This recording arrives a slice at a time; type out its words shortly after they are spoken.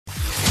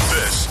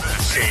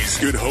This is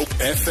Good Hope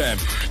FM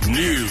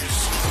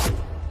News.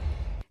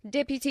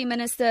 Deputy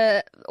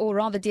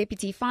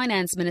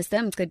Finance Minister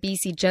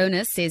Mcebisi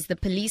Jonas says the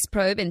police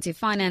probe into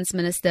Finance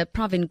Minister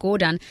Pravin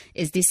Gordhan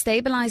is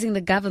destabilising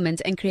the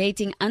government and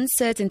creating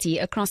uncertainty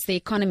across the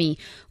economy.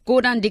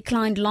 Gordhan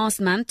declined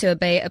last month to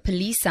obey a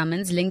police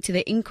summons linked to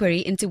the inquiry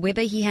into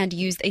whether he had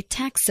used a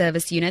tax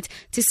service unit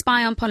to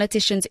spy on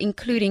politicians,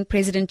 including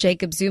President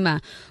Jacob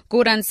Zuma.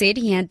 Gordhan said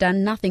he had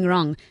done nothing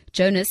wrong.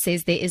 Jonas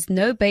says there is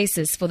no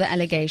basis for the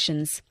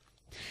allegations.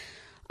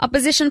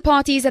 Opposition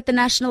parties at the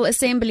National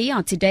Assembly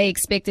are today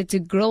expected to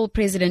grill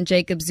President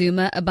Jacob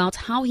Zuma about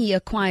how he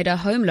acquired a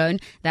home loan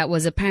that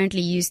was apparently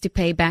used to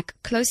pay back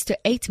close to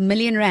 8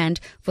 million rand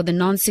for the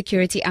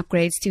non-security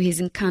upgrades to his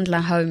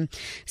Nkandla home.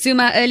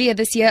 Zuma earlier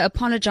this year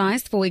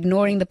apologized for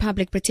ignoring the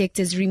public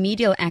protector's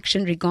remedial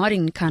action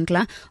regarding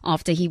Nkandla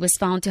after he was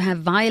found to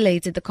have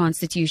violated the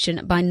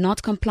constitution by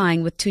not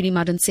complying with Tuli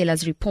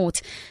Madonsela's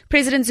report.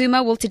 President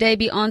Zuma will today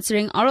be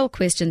answering oral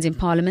questions in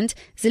Parliament.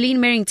 Zelene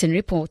Merrington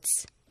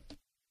reports.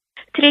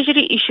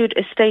 Treasury issued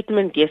a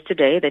statement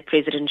yesterday that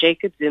President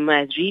Jacob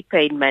Zuma has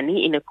repaid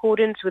money in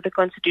accordance with the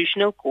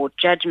Constitutional Court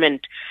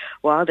judgment.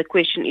 While the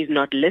question is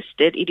not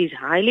listed, it is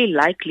highly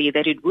likely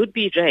that it would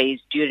be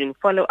raised during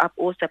follow-up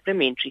or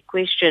supplementary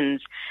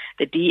questions.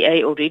 The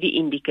DA already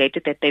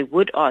indicated that they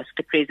would ask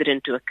the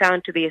President to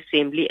account to the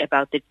Assembly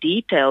about the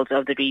details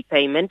of the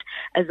repayment,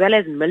 as well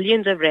as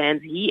millions of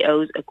rands he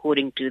owes,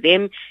 according to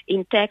them,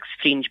 in tax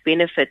fringe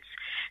benefits.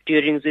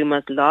 During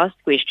Zuma's last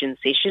question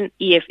session,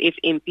 EFF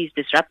MPs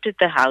disrupted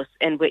the House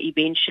and were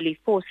eventually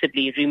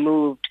forcibly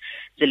removed.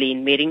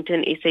 Zelene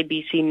Merrington,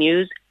 SABC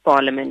News,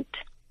 Parliament.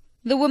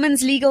 The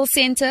Women's Legal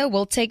Centre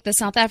will take the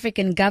South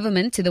African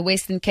government to the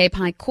Western Cape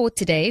High Court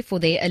today for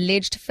their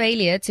alleged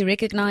failure to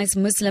recognise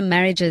Muslim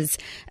marriages.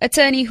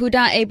 Attorney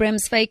Huda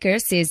Abrahams-Faker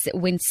says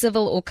when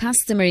civil or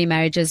customary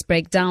marriages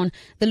break down,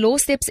 the law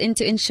steps in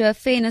to ensure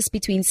fairness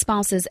between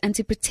spouses and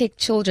to protect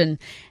children.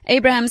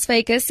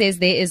 Abrahams-Faker says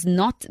this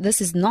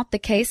is not the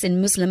case in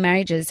Muslim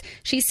marriages.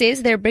 She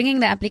says they're bringing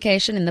the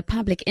application in the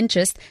public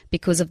interest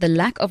because of the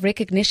lack of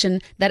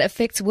recognition that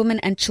affects women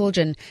and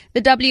children.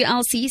 The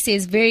WLC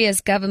says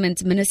various government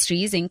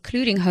ministries,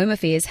 including Home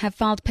Affairs, have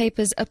filed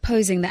papers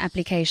opposing the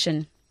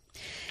application.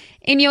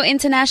 In your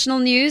international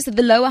news,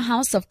 the lower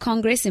house of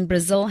Congress in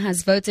Brazil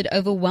has voted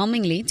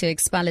overwhelmingly to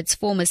expel its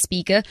former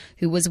speaker,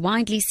 who was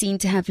widely seen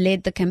to have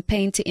led the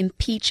campaign to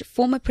impeach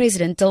former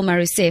President Dilma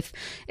Rousseff.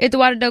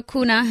 Eduardo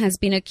Cunha has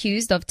been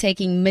accused of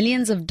taking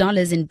millions of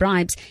dollars in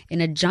bribes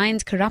in a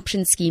giant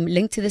corruption scheme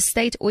linked to the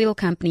state oil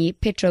company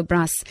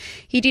Petrobras.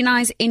 He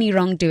denies any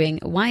wrongdoing.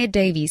 Wyatt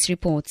Davies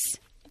reports.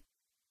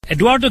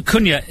 Eduardo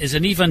Cunha is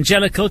an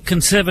evangelical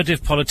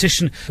conservative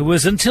politician who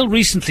was until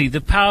recently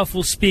the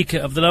powerful Speaker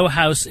of the lower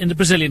house in the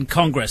Brazilian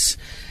Congress.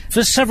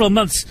 For several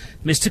months,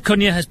 Mr.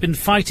 Cunha has been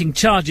fighting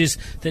charges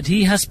that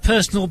he has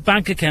personal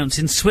bank accounts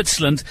in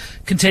Switzerland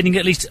containing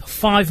at least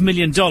 $5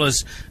 million,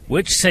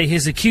 which, say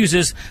his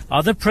accusers,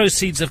 are the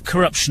proceeds of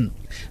corruption.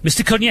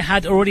 Mr. Cunha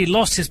had already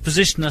lost his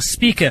position as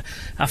Speaker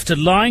after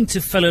lying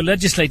to fellow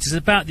legislators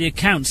about the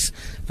accounts,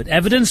 but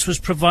evidence was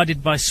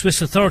provided by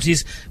Swiss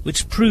authorities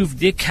which proved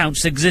the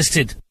accounts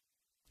existed.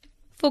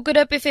 For Good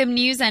Hope FM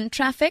News and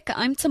Traffic,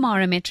 I'm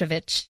Tamara Mitrovic.